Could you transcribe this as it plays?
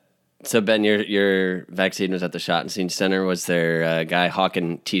So, Ben, your vaccine was at the shot and scene center. Was there a guy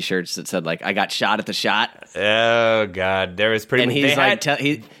hawking T-shirts that said, like, I got shot at the shot? Oh, God. There was pretty much... And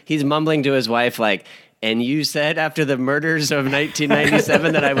he's he's mumbling to his wife, like, and you said after the murders of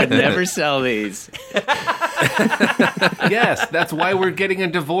 1997 that I would never sell these. Yes, that's why we're getting a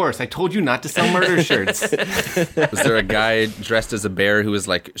divorce. I told you not to sell murder shirts. Was there a guy dressed as a bear who was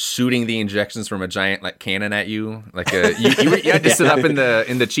like shooting the injections from a giant like cannon at you? Like you had to sit up in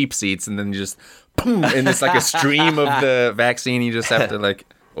the cheap seats and then you just boom, and it's like a stream of the vaccine. You just have to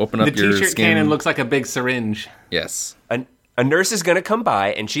like open up your t-shirt skin. Cannon looks like a big syringe. Yes. A nurse is going to come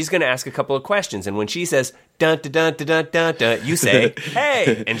by, and she's going to ask a couple of questions. And when she says, dun, dun, dun, dun, dun, dun, dun, you say,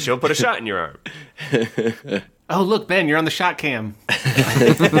 hey, and she'll put a shot in your arm. Oh, look, Ben, you're on the shot cam.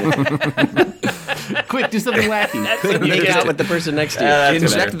 Quick, do something wacky. Quick, make out with the person next to you.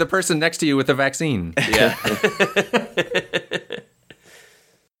 Inject the person next to you with the vaccine. Yeah.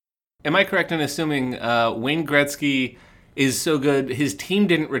 Am I correct in assuming Wayne Gretzky is so good, his team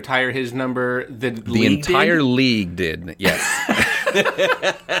didn't retire his number, the entire league did, yes.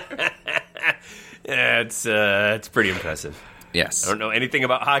 Yeah, it's pretty impressive. Yes. I don't know anything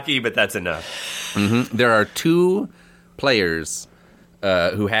about hockey, but that's enough. Mm-hmm. There are two players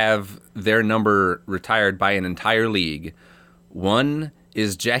who have their number retired by an entire league. One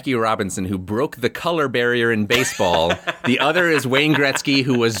is Jackie Robinson, who broke the color barrier in baseball. The other is Wayne Gretzky,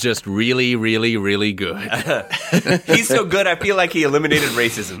 who was just really, really, really good. He's so good, I feel like he eliminated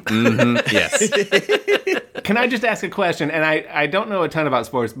racism. Mm-hmm. Yes. Can I just ask a question? And I don't know a ton about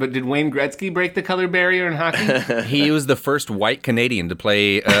sports, but did Wayne Gretzky break the color barrier in hockey? He was the first white Canadian to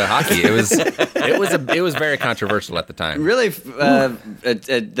play hockey. It was very controversial at the time. Really,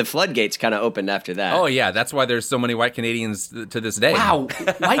 the floodgates kind of opened after that. Oh yeah, that's why there's so many white Canadians to this day. Wow,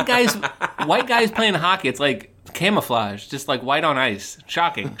 white guys playing hockey. It's like camouflage, just like white on ice.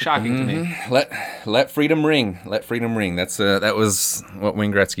 Shocking to me. Let freedom ring. Let freedom ring. That was what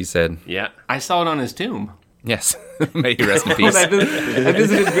Wayne Gretzky said. Yeah, I saw it on his tomb. Yes. May he rest in peace. I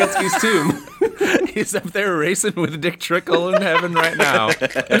visited Gretzky's tomb. He's up there racing with Dick Trickle in heaven right now.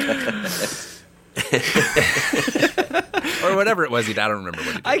 Or whatever it was he did. I don't remember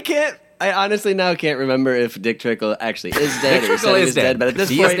what he did. I honestly now can't remember if Dick Trickle actually is dead. Dick Trickle is dead. But at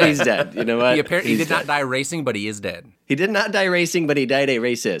this point, he's dead. You know what? He did not die racing, but he is dead. He did not die racing, but he died a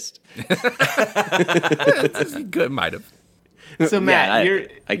racist. Good, might have. So Matt, yeah,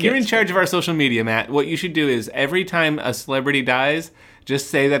 you're in charge of our social media, Matt. What you should do is every time a celebrity dies,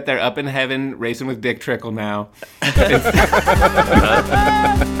 just say that they're up in heaven racing with Dick Trickle now.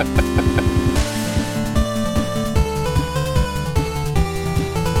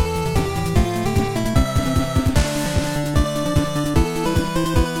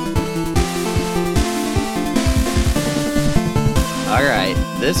 All right,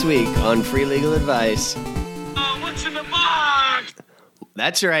 this week on Free Legal Advice. What's in the box?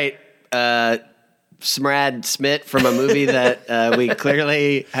 That's right. Smrad Smith from a movie that we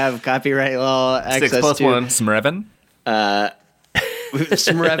clearly have copyright law access 6 + to. 1. Smreven?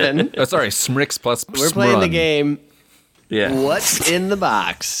 Smreven. Oh, sorry, Smrix plus We're playing the game. Yeah. What's in the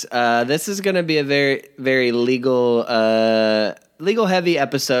box? This is going to be a very, very legal heavy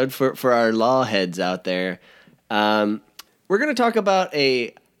episode for our law heads out there. We're going to talk about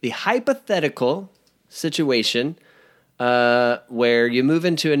the hypothetical situation where you move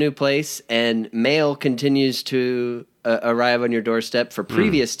into a new place and mail continues to arrive on your doorstep for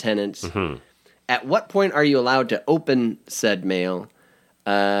previous tenants. Mm-hmm. At what point are you allowed to open said mail?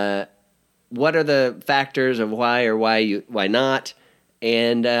 What are the factors of why or why not?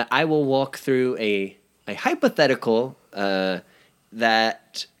 And I will walk through a hypothetical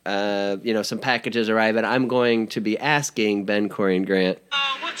that some packages arrive, and I'm going to be asking Ben, Corey, and Grant.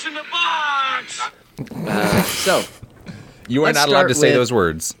 What's in the box? So you are not allowed to say those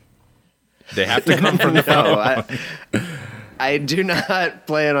words. They have to come from the phone. I do not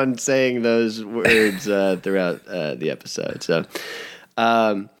plan on saying those words throughout the episode. So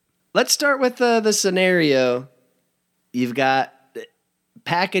let's start with the scenario. You've got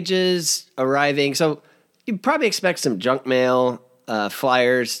packages arriving. So you probably expect some junk mail,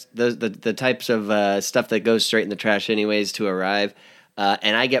 flyers, the types of stuff that goes straight in the trash anyways to arrive.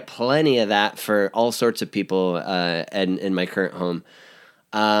 And I get plenty of that for all sorts of people in my current home.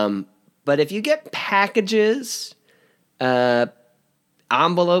 But if you get packages,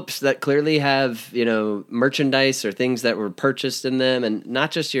 envelopes that clearly have, merchandise or things that were purchased in them, and not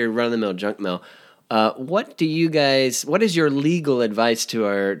just your run-of-the-mill junk mail, what is your legal advice to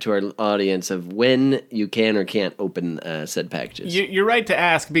our audience of when you can or can't open said packages? You're right to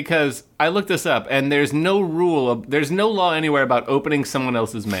ask, because I looked this up and there's no law anywhere about opening someone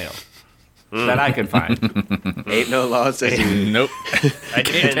else's mail. that I could find. Ain't no law says you. Nope. It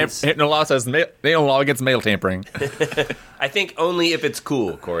depends. No law says no law against mail tampering. I think only if it's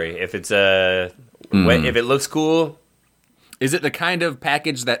cool, Corey. If it's if it looks cool. Is it the kind of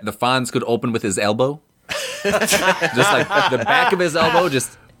package that the Fonz could open with his elbow? Just like the back of his elbow,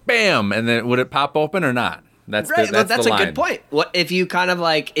 just bam, and then would it pop open or not? That's Right, well, that's the a line. good point. What if you kind of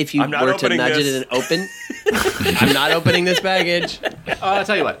like if you I'm not were to opening nudge this. it and open? I'm not opening this package. I'll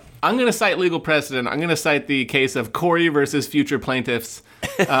tell you what. I'm going to cite legal precedent. I'm going to cite the case of Corey versus future plaintiffs.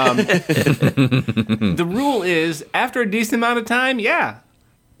 The rule is after a decent amount of time,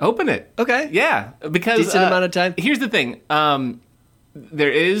 open it. Okay. Yeah, because Decent amount of time. Here's the thing.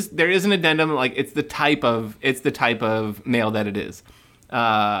 There is an addendum. Like it's the type of mail that it is.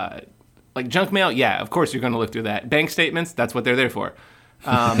 Like junk mail, of course you're going to look through that. Bank statements, that's what they're there for.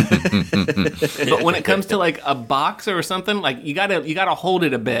 But when it comes to like a box or something, like you gotta hold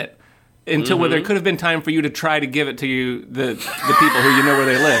it a bit until where there could have been time for you to try to give it to the people who you know where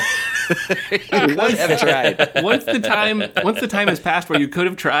they live. I've tried. Once the time has passed where you could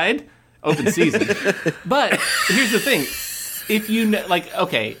have tried, open season. But here's the thing: if you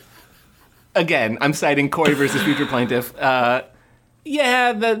okay, again, I'm citing Corey versus future plaintiff.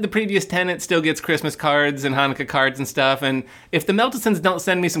 The previous tenant still gets Christmas cards and Hanukkah cards and stuff, and if the Meltisons don't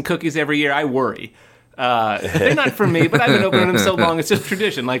send me some cookies every year, I worry. They're not for me, but I've been opening them so long, it's just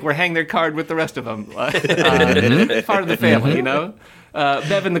tradition. Like, we're hanging their card with the rest of them. It's part of the family, you know?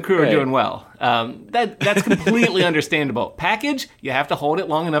 Bev and the crew are doing well. That's completely understandable. Package, you have to hold it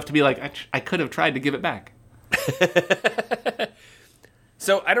long enough to be like, I could have tried to give it back.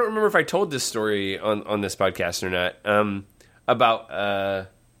 So I don't remember if I told this story on this podcast or not. About,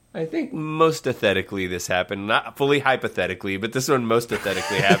 I think most aesthetically this happened. Not fully hypothetically, but this one most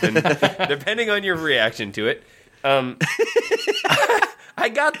aesthetically happened, depending on your reaction to it. I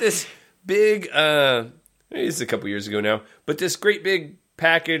got this big, it's a couple years ago now, but this great big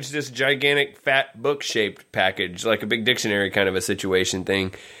package, this gigantic fat book-shaped package, like a big dictionary kind of a situation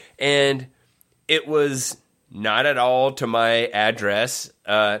thing. And it was not at all to my address.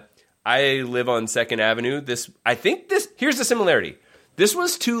 I live on 2nd Avenue. Here's the similarity. This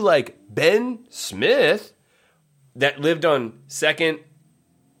was to like Ben Smith that lived on 2nd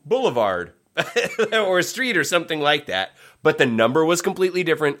Boulevard or street or something like that. But the number was completely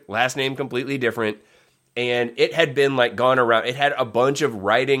different, last name completely different. And it had been like gone around. It had a bunch of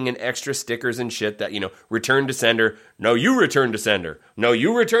writing and extra stickers and shit that, return to sender. No, you return to sender. No,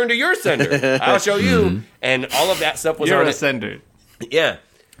 you return to your sender. I'll show you. And all of that stuff was You're on a it. sender. Yeah.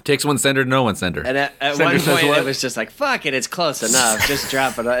 Takes one sender, no one sender. And at Sender one says point, what? it was just like, fuck it, it's close enough. Just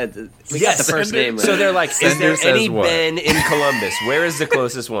drop it. We got Yes. the first name right. So they're like, is Sender there says any what? Ben in Columbus? Where is the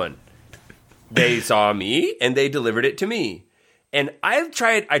closest one? They saw me, and they delivered it to me. And I looked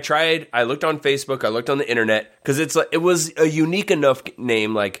on Facebook, I looked on the internet, because it was a unique enough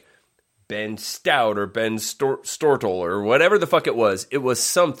name, like Ben Stout or Ben Stortle or whatever the fuck it was. It was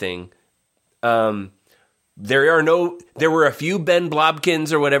something. There were a few Ben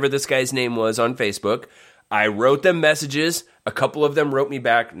Blobkins or whatever this guy's name was on Facebook. I wrote them messages. A couple of them wrote me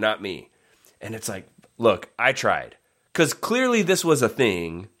back, not me. And it's like, look, I tried. Because clearly this was a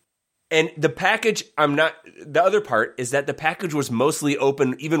thing. And the package, the other part is that the package was mostly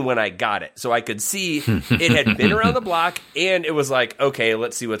open even when I got it. So I could see it had been around the block and it was like, okay,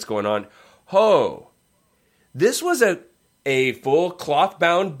 let's see what's going on. This was a full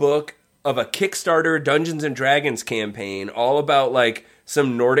cloth-bound book of a Kickstarter Dungeons & Dragons campaign, all about like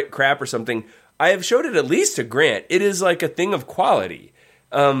some Nordic crap or something. I have showed it at least to Grant. It is like a thing of quality.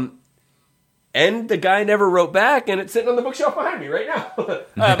 And the guy never wrote back, and it's sitting on the bookshelf behind me right now.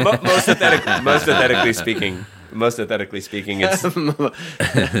 Most aesthetically speaking, it's.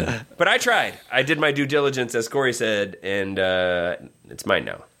 But I tried. I did my due diligence, as Corey said, and it's mine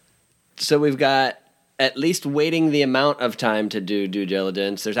now. So we've got at least waiting the amount of time to do due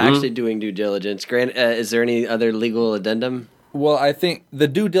diligence. There's actually doing due diligence. Grant, is there any other legal addendum? Well, I think the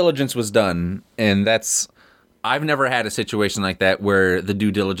due diligence was done, and I've never had a situation like that where the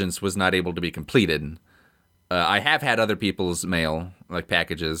due diligence was not able to be completed. I have had other people's mail, like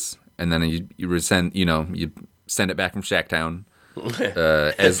packages, and then you send it back from Shacktown,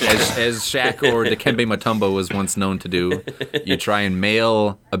 as Shaq or Dikembe Mutombo was once known to do. You try and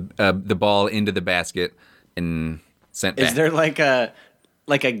mail the ball into the basket and sent back. Is there like a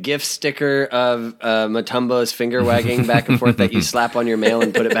like a gift sticker of Matumbo's finger wagging back and forth that you slap on your mail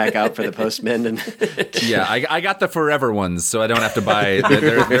and put it back out for the postman. And Yeah, I got the forever ones, so I don't have to buy.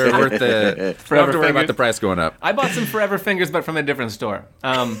 They're worth the. Don't have to worry about the price going up. I bought some Forever Fingers, but from a different store.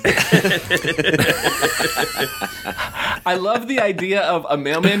 I love the idea of a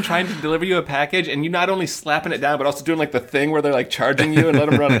mailman trying to deliver you a package, and you not only slapping it down, but also doing like the thing where they're like charging you and let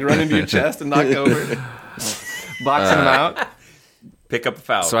them run into your chest and knock over, boxing them out. Pick up a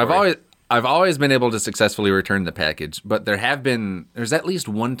foul. So I've always been able to successfully return the package, but there's at least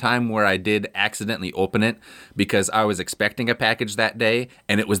one time where I did accidentally open it because I was expecting a package that day,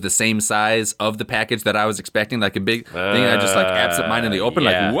 and it was the same size of the package that I was expecting, like a big thing. I just like absentmindedly opened,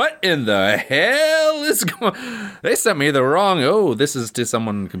 yeah. like, what in the hell is going? They sent me the wrong. Oh, this is to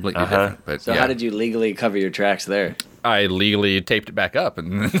someone completely different. But so how did you legally cover your tracks there? I legally taped it back up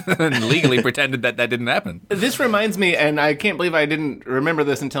and legally pretended that didn't happen. This reminds me, and I can't believe I didn't remember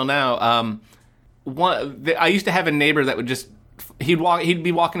this until now. I used to have a neighbor that would just he'd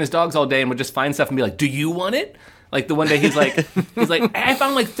be walking his dogs all day and would just find stuff and be like, "Do you want it?" Like the one day he's like, "I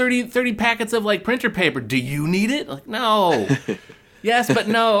found like 30 packets of like printer paper. Do you need it?" Like, no. Yes, but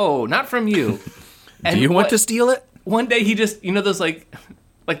no, not from you. And Do you want to steal it? One day he just, those like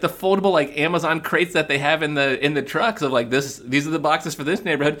the foldable like Amazon crates that they have in the trucks of like these are the boxes for this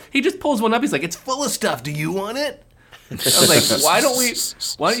neighborhood. He just pulls one up. He's like, "It's full of stuff. Do you want it?" I was like,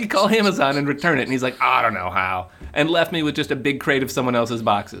 why don't you call Amazon and return it? And he's like, "I don't know how," and left me with just a big crate of someone else's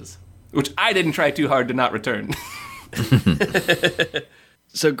boxes, which I didn't try too hard to not return.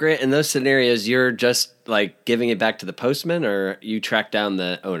 So Grant, in those scenarios, you're just like giving it back to the postman, or you track down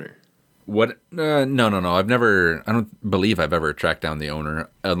the owner? What? No. I don't believe I've ever tracked down the owner,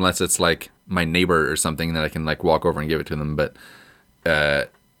 unless it's like my neighbor or something that I can like walk over and give it to them. But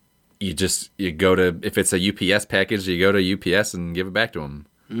you go to, if it's a UPS package, you go to UPS and give it back to them.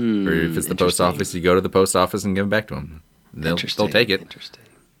 Or if it's the post office, you go to the post office and give it back to them. They'll take it. Interesting.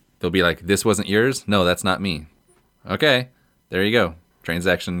 They'll be like, "This wasn't yours? No, that's not me." Okay, there you go.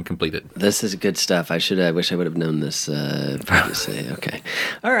 Transaction completed. This is good stuff. I wish I would have known this previously. Okay,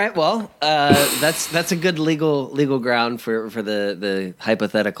 all right. Well, that's a good legal ground for the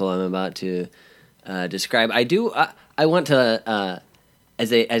hypothetical I'm about to describe. I want to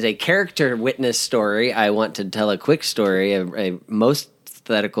as a character witness story. I want to tell a quick story, a most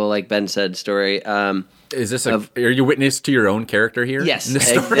hypothetical, like Ben said, story. Is this are you witness to your own character here? Yes, in this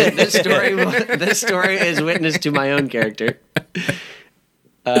story? This story is witness to my own character.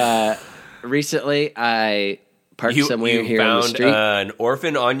 Recently, I parked somewhere here on the street. You found an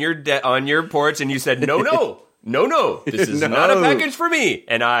orphan on your porch, and you said, "No, this is not a package for me,"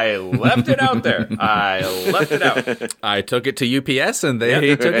 and I left it out there. I took it to UPS, and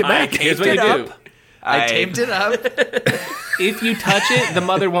they took it back. Here's what you do. I taped it up. If you touch it, the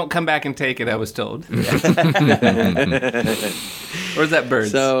mother won't come back and take it, I was told. Or is that birds?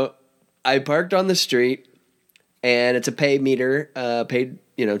 So I parked on the street, and it's a pay meter, paid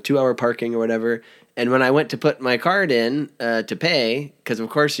 2-hour parking or whatever. And when I went to put my card in to pay, because of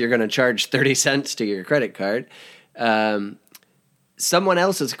course you're going to charge 30 cents to your credit card, someone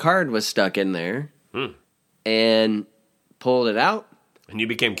else's card was stuck in there and pulled it out. And you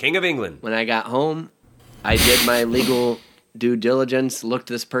became King of England. When I got home, I did my legal due diligence, looked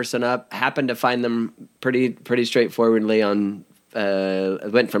this person up, happened to find them pretty straightforwardly on,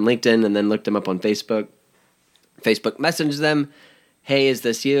 went from LinkedIn and then looked them up on Facebook. Facebook messaged them, "Hey, is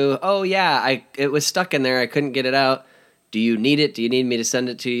this you?" "Oh yeah, it was stuck in there. I couldn't get it out. Do you need it? Do you need me to send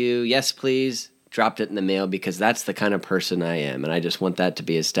it to you?" "Yes, please." Dropped it in the mail because that's the kind of person I am, and I just want that to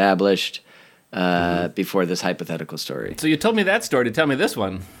be established before this hypothetical story. So you told me that story to tell me this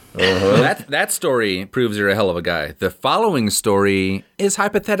one. That story proves you're a hell of a guy. The following story is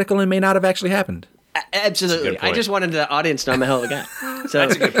hypothetical and may not have actually happened. Absolutely. I just wanted the audience to know I'm a hell of a guy. So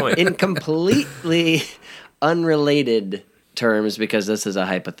That's a good point. In completely unrelated terms, because this is a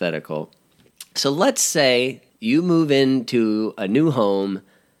hypothetical. So let's say you move into a new home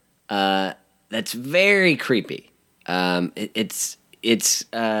that's very creepy. It's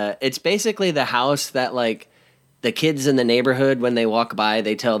basically the house that like the kids in the neighborhood, when they walk by,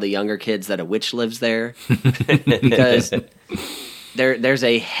 they tell the younger kids that a witch lives there because there's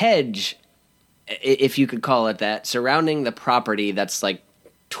a hedge, if you could call it that, surrounding the property that's like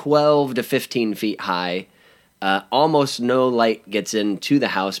 12 to 15 feet high. Almost no light gets into the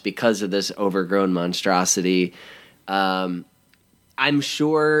house because of this overgrown monstrosity. I'm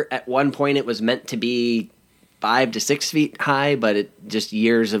sure at one point it was meant to be 5 to 6 feet high, but it just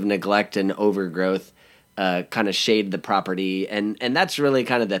years of neglect and overgrowth kind of shade the property. And that's really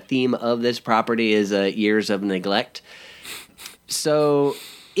kind of the theme of this property is years of neglect. So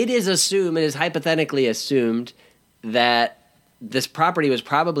it is hypothetically assumed that this property was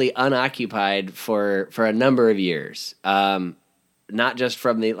probably unoccupied for a number of years. Not just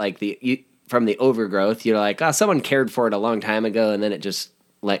from from the overgrowth. You're like, oh, someone cared for it a long time ago, and then it just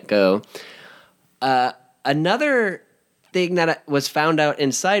let go. Another thing that was found out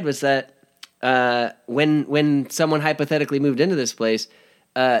inside was that when someone hypothetically moved into this place,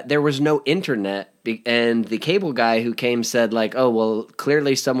 there was no internet, and the cable guy who came said, like, oh, well,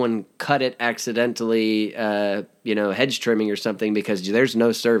 clearly someone cut it accidentally, hedge trimming or something, because there's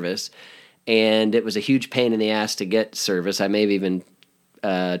no service, and it was a huge pain in the ass to get service. I may have even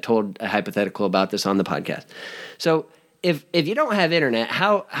told a hypothetical about this on the podcast. So if you don't have internet,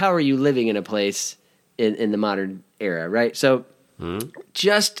 how are you living in a place in the modern era, right? So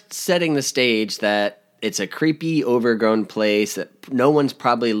just setting the stage that it's a creepy, overgrown place that no one's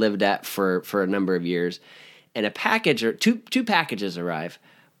probably lived at for a number of years, and a package or two packages arrive.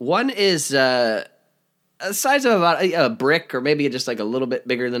 One is a size of about a brick, or maybe just like a little bit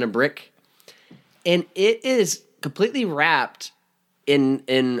bigger than a brick, and it is completely wrapped in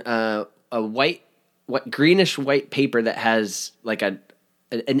a greenish white paper that has like an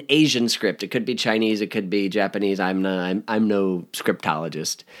Asian script. It could be Chinese, it could be Japanese. I'm no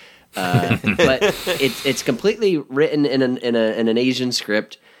scriptologist. But it's completely written in an Asian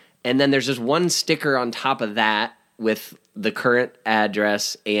script, and then there's just one sticker on top of that with the current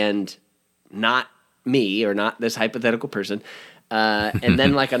address and not me, or not this hypothetical person, and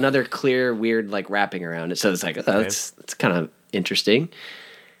then like another clear, weird like wrapping around it. So it's like, oh, that's kind of interesting.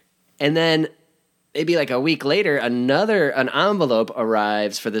 And then maybe like a week later, an envelope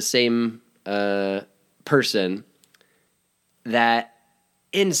arrives for the same person that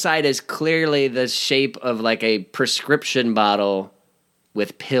inside is clearly the shape of like a prescription bottle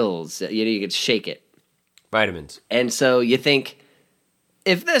with pills. You could shake it. Vitamins. And so you think,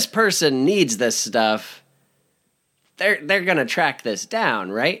 if this person needs this stuff, they're going to track this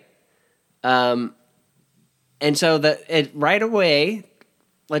down, right? And so right away,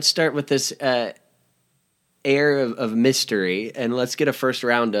 let's start with this air of mystery, and let's get a first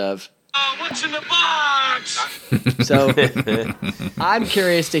round of What's in the box? So I'm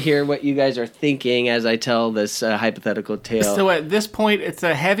curious to hear what you guys are thinking as I tell this hypothetical tale. So at this point, it's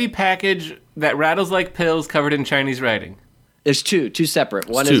a heavy package that rattles like pills covered in Chinese writing. There's two separate.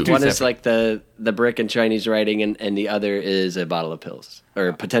 One is like the brick in Chinese writing, and the other is a bottle of pills,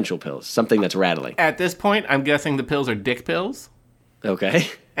 or potential pills, something that's rattling. At this point, I'm guessing the pills are dick pills, Okay.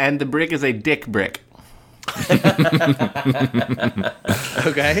 and the brick is a dick brick.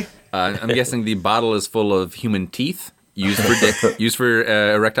 Okay. I'm guessing the bottle is full of human teeth used for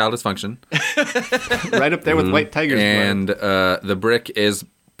erectile dysfunction, Right up there with white tiger's blood. and the brick is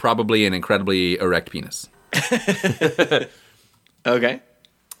probably an incredibly erect penis. Okay.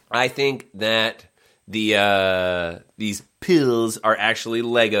 I think that these pills are actually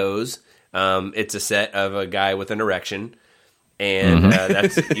Legos. It's a set of a guy with an erection, and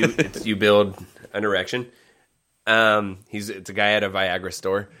you build an erection. It's a guy at a Viagra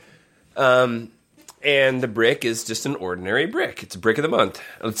store. And the brick is just an ordinary brick. It's a brick of the month.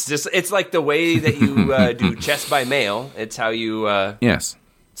 It's like the way that you do chess by mail. It's how you Yes.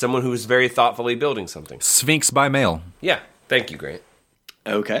 someone who's very thoughtfully building something. Sphinx by mail. Yeah. Thank you, Grant.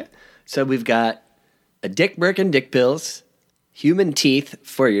 Okay. So we've got a dick brick and dick pills, human teeth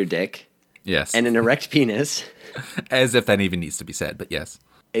for your dick, Yes. and an erect penis. As if that even needs to be said, but yes.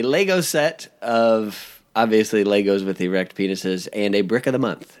 A Lego set of, obviously, Legos with erect penises, and a brick of the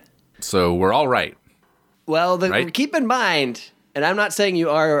month. So we're all right. Well, Right? keep in mind, and I'm not saying you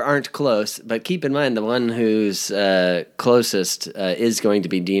are or aren't close, but keep in mind the one who's closest is going to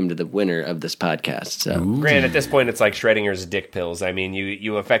be deemed the winner of this podcast. So, Grant, at this point, it's like Schrodinger's dick pills. I mean,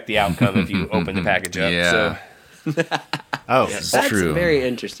 you affect the outcome if you open the package up. Yeah. So. Oh, that's true. very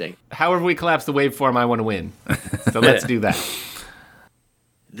interesting. however we collapse the waveform, I want to win. So let's do that.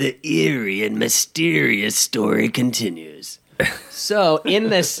 The eerie and mysterious story continues. So, in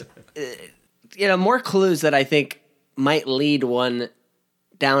this, more clues that I think might lead one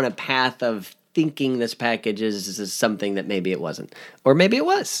down a path of thinking this package is something that maybe it wasn't, or maybe it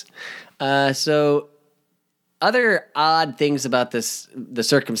was. So, other odd things about the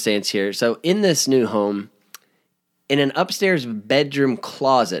circumstance here. So, in this new home, in an upstairs bedroom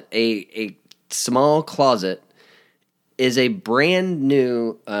closet, a small closet, is a brand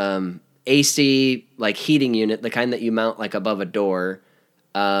new AC like heating unit, the kind that you mount like above a door.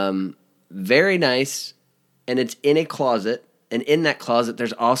 Very nice, and it's in a closet. And in that closet,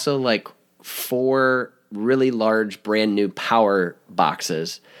 there's also like 4 really large, brand new power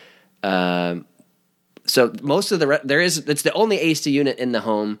boxes, So most of it's the only AC unit in the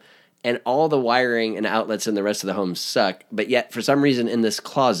home, and all the wiring and outlets in the rest of the home suck. But yet, for some reason, in this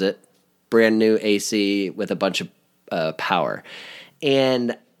closet, brand new AC with a bunch of power.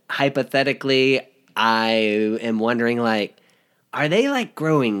 And hypothetically, I am wondering, like, are they like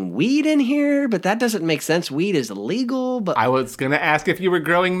growing weed in here? But that doesn't make sense. Weed is illegal. But I was going to ask if you were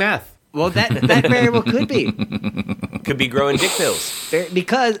growing meth. well, that very well could be. Could be growing dick pills.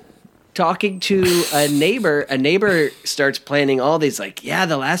 Because talking to a neighbor starts planning all these, like, yeah,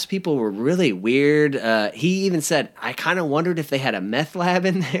 the last people were really weird. He even said, I kind of wondered if they had a meth lab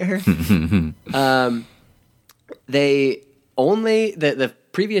in there. The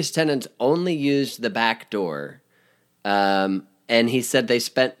previous tenants only used the back door. And he said they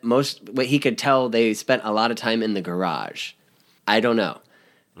spent what he could tell, they spent a lot of time in the garage. I don't know.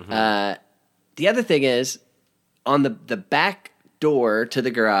 The other thing is, on the back door to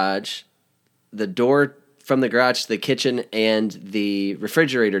the garage, the door from the garage to the kitchen, and the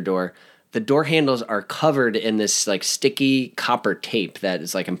refrigerator door, the door handles are covered in this like sticky copper tape that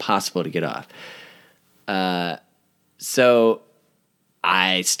is like impossible to get off. So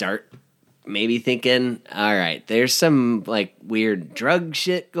I start maybe thinking, all right, there's some like weird drug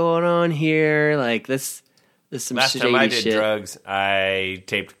shit going on here. Like this some Last shady time I did shit. drugs, I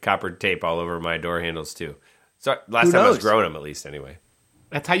taped copper tape all over my door handles too. So last time I was knows? growing them, at least anyway.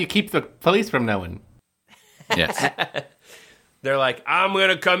 That's how you keep the police from knowing. Yes. They're like, I'm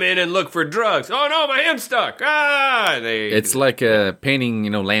gonna come in and look for drugs. Oh no, my hand's stuck. It's like painting,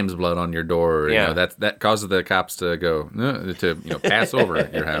 lamb's blood on your door. Yeah. That causes the cops to go to pass over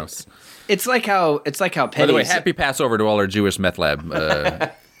your house. It's like how Penny's. By the way, happy Passover to all our Jewish meth lab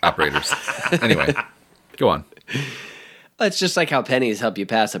operators. Anyway, go on. It's just like how pennies help you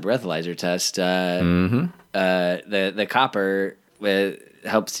pass a breathalyzer test. The copper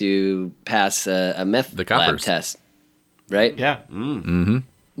helps you pass a meth lab coppers. test, right? Yeah.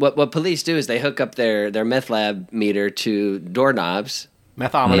 What police do is they hook up their meth lab meter to doorknobs,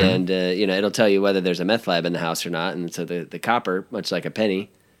 Methometer. and it'll tell you whether there's a meth lab in the house or not. And so the copper, much like a penny,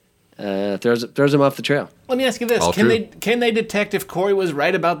 throws them off the trail. Let me ask you this: All Can true. they detect if Corey was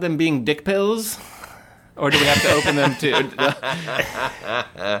right about them being dick pills, or do we have to open them to?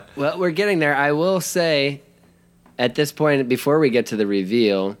 Well, we're getting there. I will say, at this point, before we get to the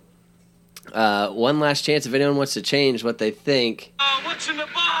reveal, one last chance if anyone wants to change what they think. What's in the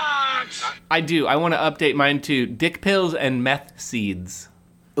box? I do. I want to update mine to dick pills and meth seeds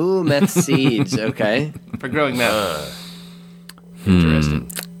Ooh, meth seeds. Okay. for growing meth. Interesting.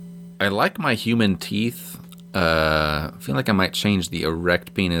 I like my human teeth. I feel like I might change the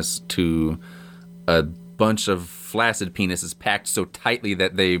erect penis to a bunch of flaccid penises packed so tightly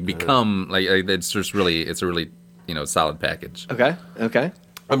that they become like it's a really solid package. Okay.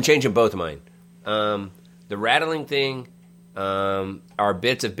 I'm changing both of mine. The rattling thing are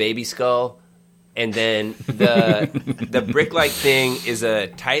bits of baby skull, and then the brick-like thing is a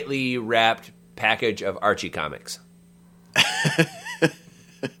tightly wrapped package of Archie comics.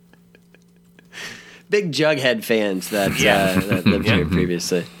 Big Jughead fans that lived here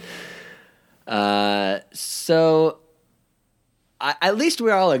previously. So at least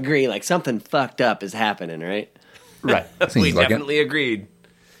we all agree, like, something fucked up is happening, right? Right. We Seems like it. definitely agreed.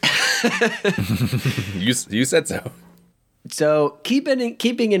 You said so. So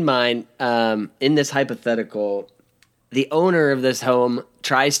keeping in mind, in this hypothetical, the owner of this home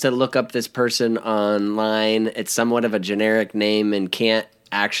tries to look up this person online. It's somewhat of a generic name and can't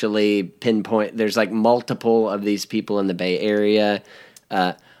actually pinpoint. There's like multiple of these people in the Bay Area.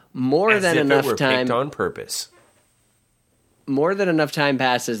 More As than if enough it were time. picked on purpose. More than enough time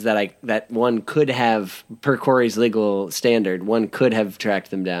passes that one could have, per Corey's legal standard, one could have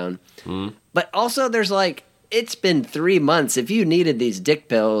tracked them down. But also, there's like, it's been 3 months. If you needed these dick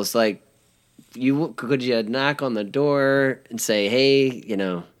pills, like, could you knock on the door and say, hey,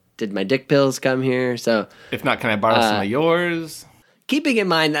 did my dick pills come here? So, If not, can I borrow some of yours? keeping in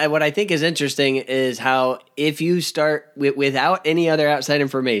mind that what I think is interesting is how if you start without any other outside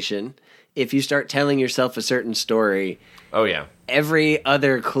information, if you start telling yourself a certain story, Oh, yeah. every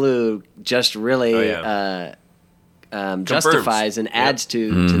other clue just really justifies and adds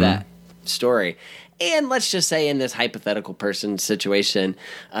to that story. And let's just say in this hypothetical person situation,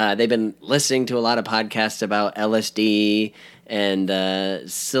 they've been listening to a lot of podcasts about LSD and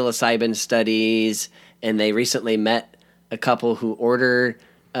psilocybin studies, and they recently met a couple who order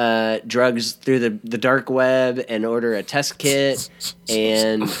drugs through the dark web and order a test kit,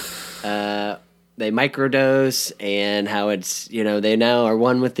 and they microdose, and how it's, they now are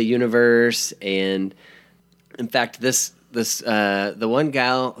one with the universe. And in fact, this the one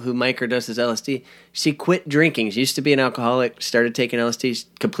gal who microdoses LSD, she quit drinking. She used to be an alcoholic, started taking LSD,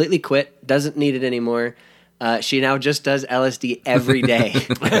 completely quit, doesn't need it anymore. She now just does LSD every day.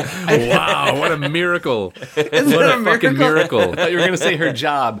 Wow, what a miracle. Isn't What it a fucking miracle. I thought you were going to say her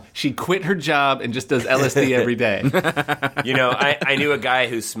job. She quit her job and just does LSD every day. You know, I knew a guy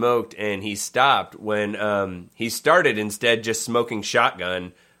who smoked, and he stopped when he started instead just smoking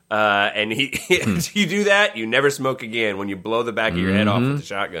shotgun. And you do that, you never smoke again when you blow the back of your head off with the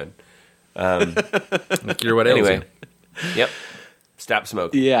shotgun. Cure what ails Anyway, you. yep. Stop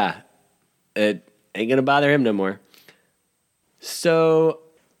smoking. Yeah. It ain't going to bother him no more. So,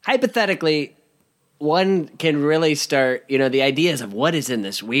 hypothetically, one can really start, the ideas of what is in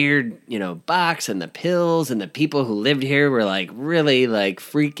this weird, box, and the pills, and the people who lived here were like really like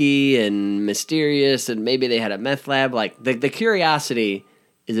freaky and mysterious, and maybe they had a meth lab. Like the curiosity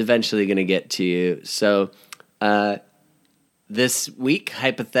is eventually going to get to you. So, this week,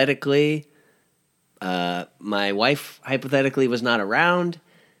 hypothetically, my wife hypothetically was not around,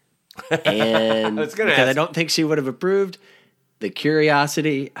 and I don't think she would have approved. The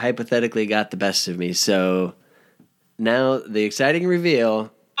curiosity hypothetically got the best of me. So now the exciting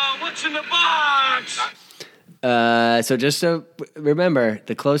reveal. What's in the box? So just so remember,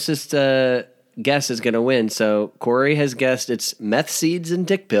 the closest guess is going to win. So Corey has guessed it's meth seeds and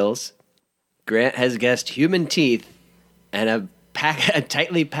dick pills. Grant has guessed human teeth and a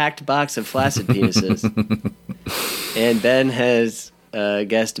tightly packed box of flaccid penises. And Ben has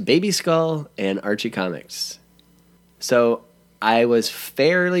guessed Baby Skull and Archie Comics. So I was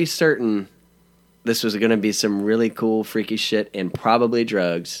fairly certain this was going to be some really cool, freaky shit and probably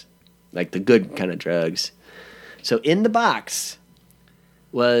drugs, like the good kind of drugs. So in the box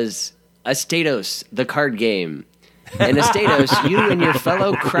was Astatos, the card game. In Astatos, you and your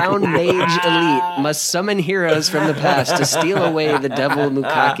fellow Crown Mage elite must summon heroes from the past to steal away the devil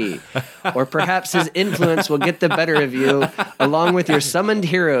Mukaki. Or perhaps his influence will get the better of you, along with your summoned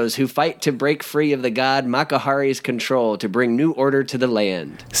heroes who fight to break free of the god Makahari's control to bring new order to the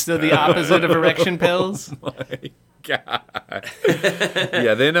land. So the opposite of erection pills? God.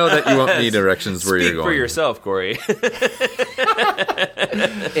 Yeah, they know that you won't need erections where you're Speak going. for yourself, Corey.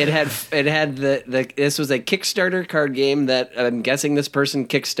 It had this was a Kickstarter card game that I'm guessing this person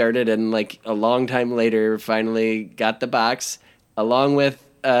kickstarted and like a long time later finally got the box along with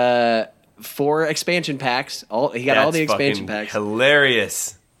 4 expansion packs. He got all the expansion fucking packs.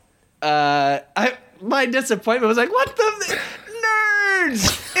 Hilarious. My disappointment was like, what the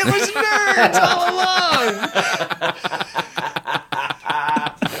nerds? It was nerds all along.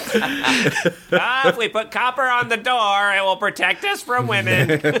 If we put copper on the door, it will protect us from women.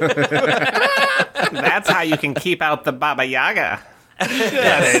 That's how you can keep out the Baba Yaga.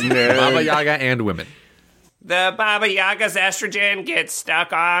 Baba Yaga and women. The Baba Yaga's estrogen gets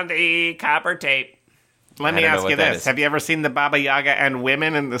stuck on the copper tape. Let me don't know ask what you that this. is. Have you ever seen the Baba Yaga and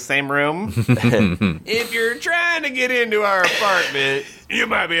women in the same room? If you're trying to get into our apartment, you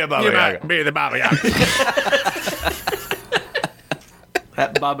might be a Baba Yaga. be the Baba Yaga.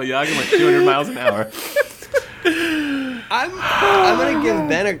 That Baba Yaga went 200 miles an hour. I'm gonna give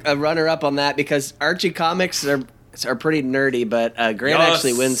Ben a runner-up on that because Archie Comics are pretty nerdy, but Grant Yes.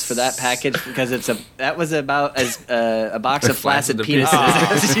 actually wins for that package because that was about a box of flaccid Flaccid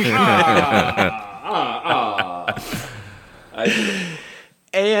penises.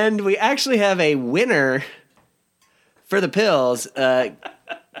 And we actually have a winner for the pills.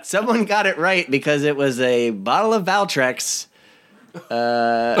 Someone got it right because it was a bottle of Valtrex.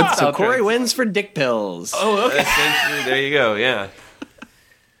 So Corey wins for dick pills. Oh, okay. Essentially, there you go, yeah.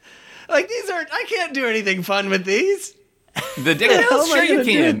 Like I can't do anything fun with these. The dick hell pills? am I Sure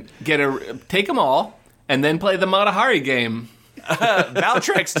you gonna can. Take them all and then play the Matahari game.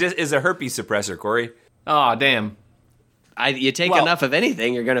 Valtrex is a herpes suppressor, Corey. Oh, damn. You take enough of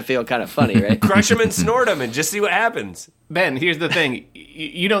anything, you're gonna feel kind of funny, right? Crush them and snort them and just see what happens. Ben, here's the thing.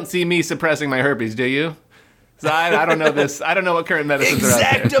 You don't see me suppressing my herpes, do you? So I don't know this. I don't know what current medicines are out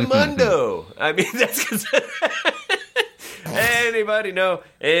there. Exactamundo. I mean, that's because anybody know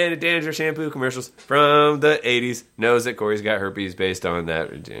any Danger shampoo commercials from the 80s knows that Corey's got herpes based on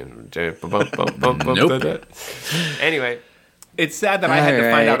that. Nope. Anyway, It's sad that I had to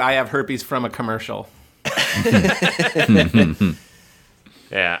find Alright. out I have herpes from a commercial.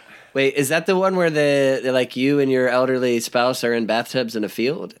 yeah. Wait, is that the one where the like you and your elderly spouse are in bathtubs in a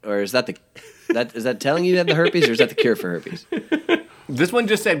field, or is that is that telling you have the herpes, or is that the cure for herpes? This one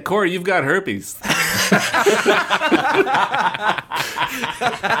just said, Corey, you've got herpes.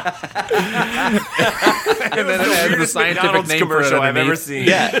 And then it has the scientific McDonald's name for it commercial I've ever underneath. seen.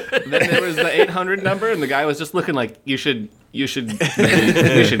 Yeah. Then there was the 800 number, and the guy was just looking like, you should we should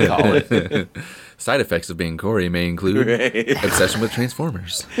call it. Side effects of being Corey may include obsession with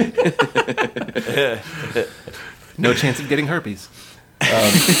Transformers. No chance of getting herpes.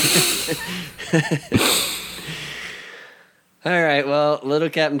 All right, well, little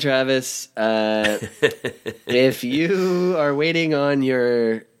Captain Travis, if you are waiting on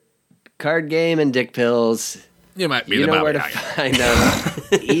your card game and dick pills, You might be you the know where to Bobby Guy. find them.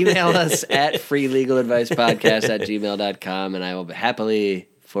 Email us at freelegaladvicepodcast@gmail.com, and I will happily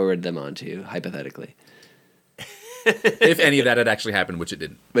forward them on to you, hypothetically, If any of that had actually happened, which it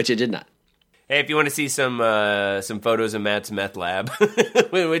didn't. which it did not. Hey, if you want to see some photos of Matt's meth lab,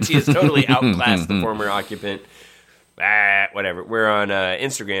 which he has totally outclassed the former occupant, whatever. We're on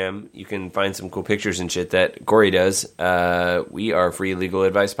Instagram. You can find some cool pictures and shit that Corey does. We are Free Legal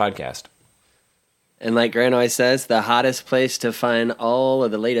Advice Podcast. And like Grant always says, the hottest place to find all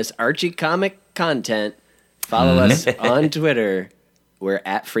of the latest Archie comic content, follow us on Twitter. We're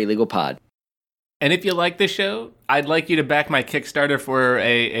at Free Legal Pod. And if you like this show, I'd like you to back my Kickstarter for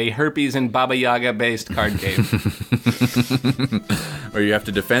a herpes and Baba Yaga based card game. Where you have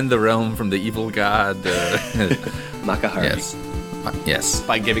to defend the realm from the evil god. Makahari. Yes. Yes.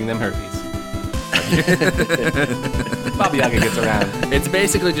 By giving them herpes. Baba Yaga gets around. It's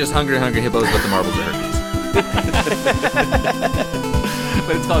basically just Hungry Hungry Hippos, but the marbles are herpes.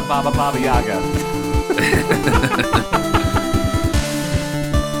 But it's called Baba Yaga.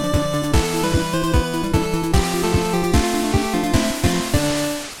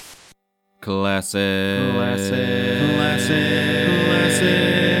 Classic.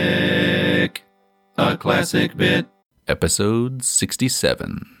 A classic bit. Episode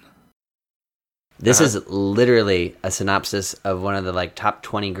 67. This is literally a synopsis of one of the top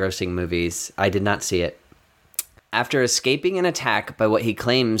 20 grossing movies. I did not see it. After escaping an attack by what he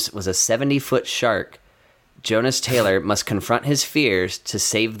claims was a 70-foot shark, Jonas Taylor must confront his fears to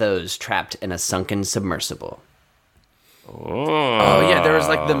save those trapped in a sunken submersible. Oh, yeah, there was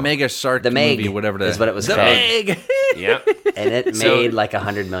the Mega Shark The Meg movie, whatever is what it was called. Yep. And it made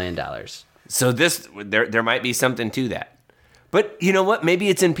 $100 million. So there might be something to that. But you know what? Maybe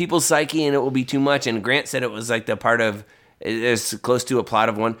it's in people's psyche and it will be too much. And Grant said it was the part of, it's close to a plot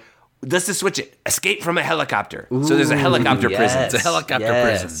of one. Let's just switch it. Escape from a helicopter. So there's a helicopter prison. It's a helicopter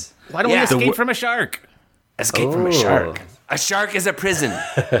prison. Why don't we escape from a shark? Escape from a shark. A shark is a prison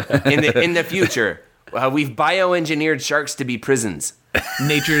in the future. We've bioengineered sharks to be prisons.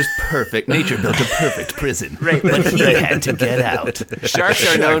 Nature's perfect. Nature built a perfect prison. Right. But he had to get out. Sharks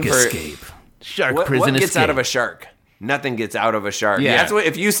are known for escape. Shark what prison gets escape. out of a shark? Nothing gets out of a shark. Yeah. That's what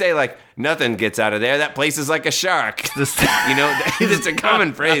if you say nothing gets out of there, that place is like a shark. It's a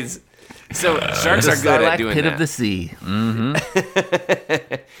common phrase. So sharks are good at doing pit that. of the sea.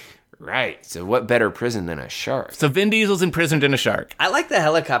 Right. So what better prison than a shark? So Vin Diesel's imprisoned in a shark. I like the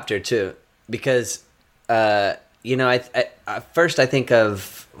helicopter too because, first I think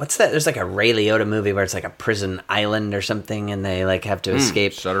of what's that? There's a Ray Liotta movie where it's a prison island or something, and they have to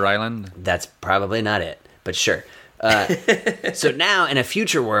escape. Shutter Island? That's probably not it, but sure. So now in a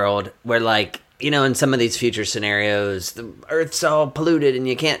future world where in some of these future scenarios, the Earth's all polluted and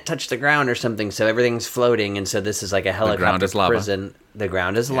you can't touch the ground or something, so everything's floating, and so this is a helicopter is lava. prison. The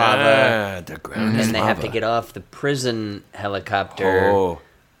ground is lava. The ground is And they have to lava. get off the prison helicopter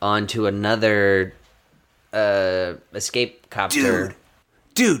onto another escape copter.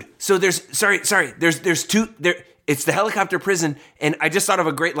 Dude, so there's two there. It's the helicopter prison, and I just thought of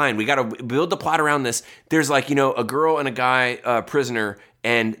a great line. We got to build the plot around this. There's a girl and a guy prisoner,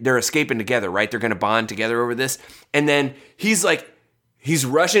 and they're escaping together, right? They're going to bond together over this, and then he's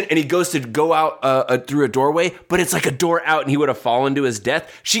rushing, and he goes to go out through a doorway, but it's a door out, and he would have fallen to his death.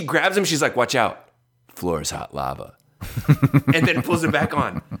 She grabs him. She's like, "Watch out, floor is hot lava," and then pulls it back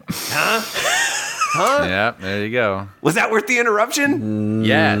on. Huh? Yeah, there you go. Was that worth the interruption?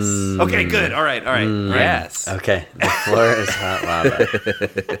 Yes. Okay, good. All right. Yes. Okay, the floor is hot lava.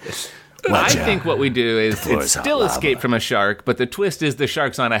 I think what we do is it's still escape from a shark, but the twist is the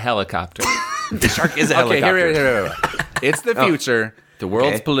shark's on a helicopter. The shark is a Okay, helicopter. here. It's the future. The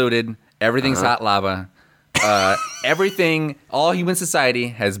world's Okay. polluted. Everything's hot lava. All human society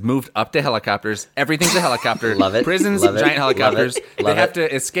has moved up to helicopters. Everything's a helicopter. Love it. Prisons, Love it. giant helicopters. Love it. They Love have it.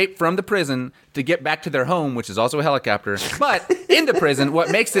 to escape from the prison to get back to their home, which is also a helicopter. But in the prison, what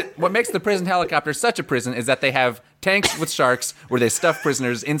makes the prison helicopter such a prison is that they have tanks with sharks where they stuff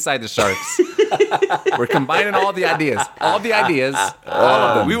prisoners inside the sharks. We're combining all the ideas. All of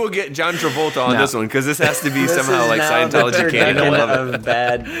them. We will get John Travolta on this one because this has to be somehow is like now Scientology the canon. I love it. turducken of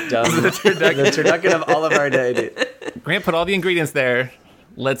bad, dumb, the turducken of all of our ideas. Grant put all the ingredients there.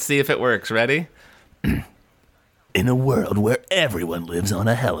 Let's see if it works. Ready? In a world where everyone lives on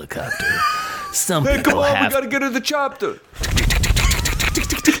a helicopter, some people have gotta get to the chopper.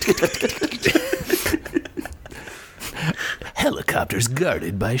 helicopters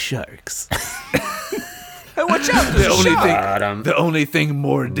guarded by sharks. Hey, watch out! The only thing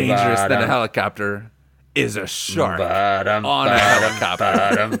more dangerous than a helicopter is a shark on a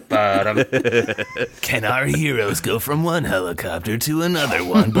helicopter. Can our heroes go from one helicopter to another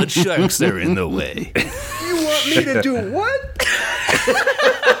one, but sharks are in the way? You want me to do what?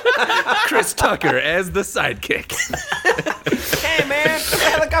 Chris Tucker as the sidekick. Hey man,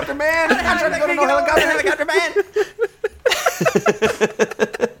 helicopter man! I'm trying to go to no helicopter man!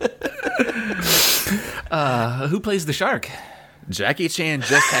 Who plays the shark? Jackie Chan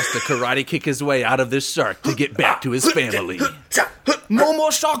just has to karate kick his way out of this shark to get back to his family. No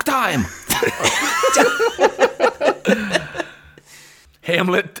more shark time.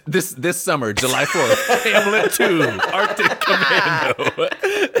 Hamlet this summer, July 4th. Hamlet 2, Arctic Commando.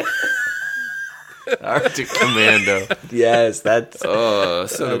 Arctic Commando. Yes, that's Oh,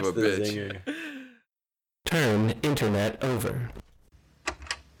 son of a the bitch. zinger. Turn internet over.